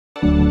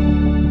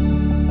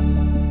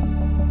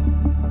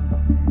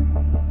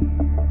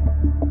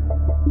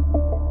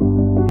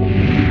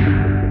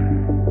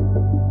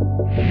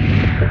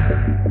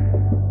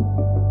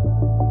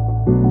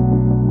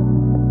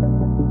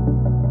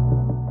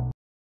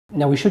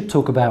Now we should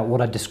talk about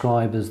what I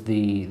describe as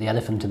the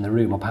elephant in the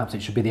room, or perhaps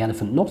it should be the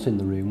elephant not in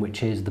the room,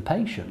 which is the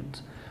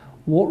patient.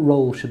 What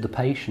role should the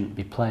patient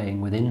be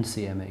playing within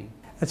CME?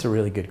 That's a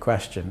really good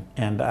question,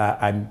 and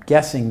I'm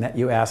guessing that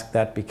you asked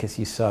that because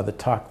you saw the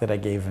talk that I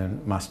gave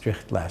in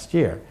Maastricht last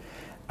year.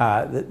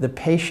 The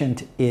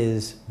patient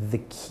is the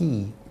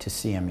key to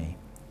CME.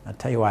 I'll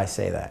tell you why I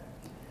say that.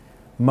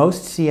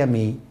 Most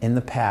CME in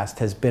the past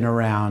has been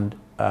around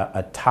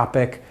a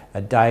topic,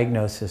 a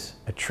diagnosis,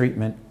 a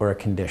treatment, or a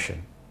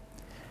condition.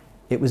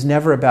 It was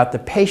never about the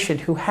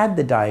patient who had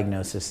the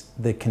diagnosis,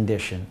 the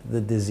condition,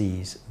 the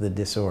disease, the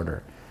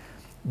disorder.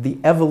 The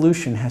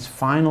evolution has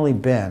finally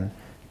been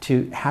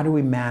to how do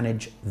we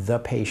manage the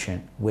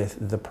patient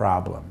with the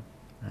problem.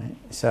 Right?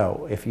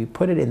 So if you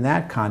put it in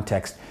that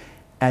context,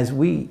 as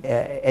we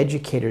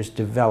educators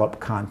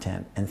develop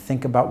content and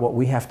think about what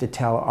we have to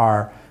tell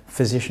our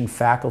physician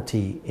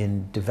faculty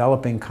in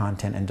developing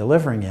content and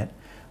delivering it,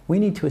 we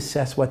need to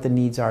assess what the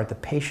needs are at the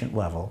patient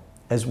level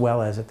as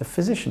well as at the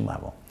physician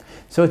level.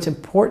 So it's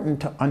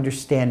important to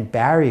understand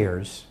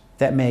barriers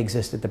that may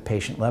exist at the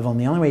patient level, and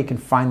the only way you can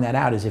find that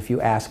out is if you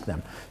ask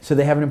them. So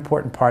they have an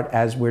important part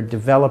as we're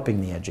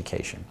developing the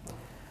education.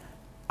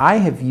 I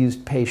have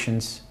used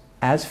patients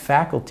as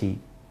faculty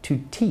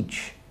to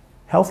teach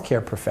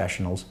healthcare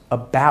professionals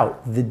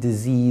about the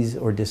disease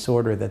or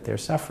disorder that they're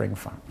suffering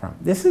from.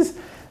 This is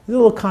a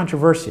little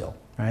controversial,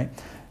 right?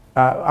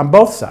 On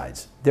both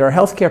sides. There are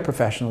healthcare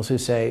professionals who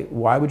say,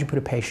 why would you put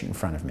a patient in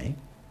front of me?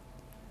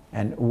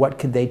 And what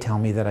could they tell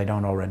me that I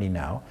don't already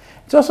know?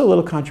 It's also a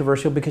little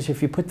controversial because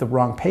if you put the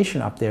wrong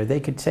patient up there, they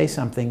could say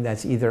something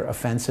that's either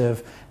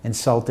offensive,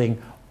 insulting,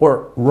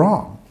 or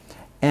wrong.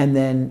 And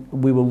then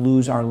we will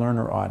lose our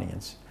learner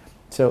audience.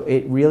 So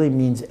it really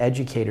means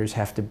educators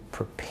have to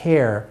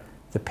prepare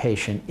the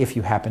patient if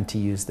you happen to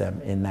use them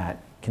in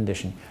that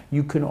condition.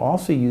 You can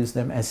also use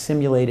them as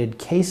simulated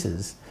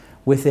cases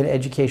within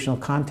educational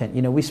content.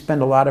 You know, we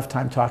spend a lot of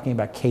time talking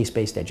about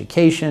case-based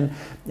education,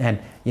 and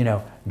you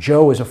know,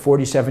 Joe is a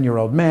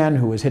 47-year-old man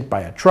who was hit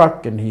by a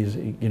truck and his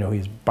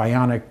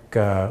bionic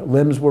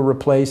limbs were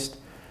replaced.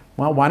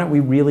 Well, why don't we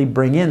really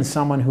bring in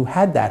someone who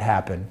had that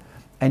happen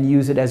and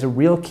use it as a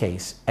real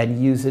case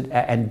and use it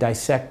and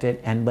dissect it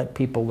and let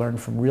people learn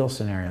from real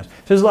scenarios. So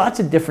there's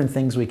lots of different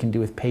things we can do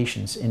with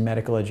patients in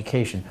medical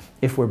education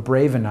if we're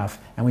brave enough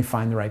and we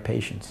find the right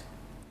patients.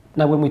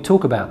 Now, when we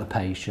talk about the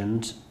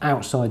patient,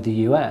 outside the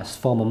US,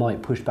 pharma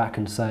might push back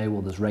and say,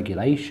 well, there's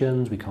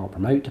regulations, we can't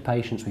promote to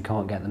patients, we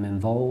can't get them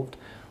involved.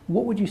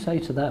 What would you say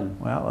to them?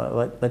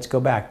 Well, let's go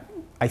back.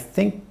 I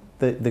think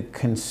the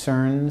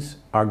concerns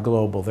are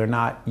global. They're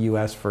not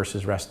US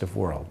versus rest of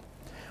world.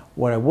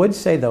 What I would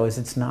say, though, is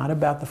it's not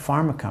about the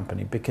pharma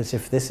company, because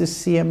if this is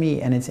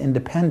CME and it's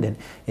independent,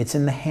 it's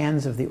in the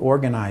hands of the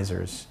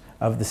organizers,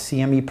 of the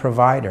CME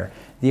provider,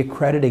 the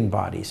accrediting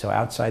body. So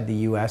outside the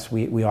US,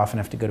 we often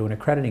have to go to an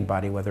accrediting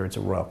body, whether it's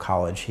a Royal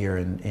College here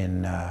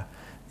in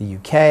the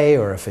UK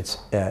or if it's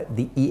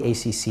the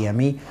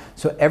EAC-CME.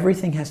 So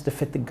everything has to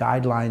fit the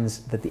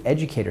guidelines that the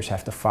educators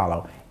have to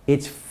follow.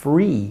 It's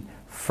free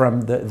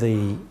from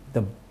the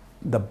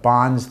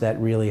bonds that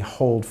really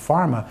hold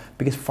pharma,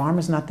 because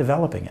pharma's not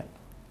developing it.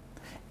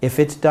 If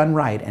it's done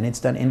right and it's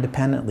done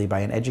independently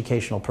by an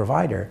educational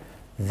provider,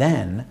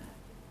 then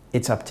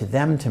it's up to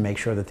them to make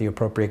sure that the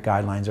appropriate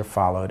guidelines are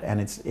followed,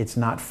 and it's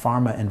not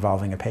pharma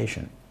involving a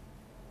patient.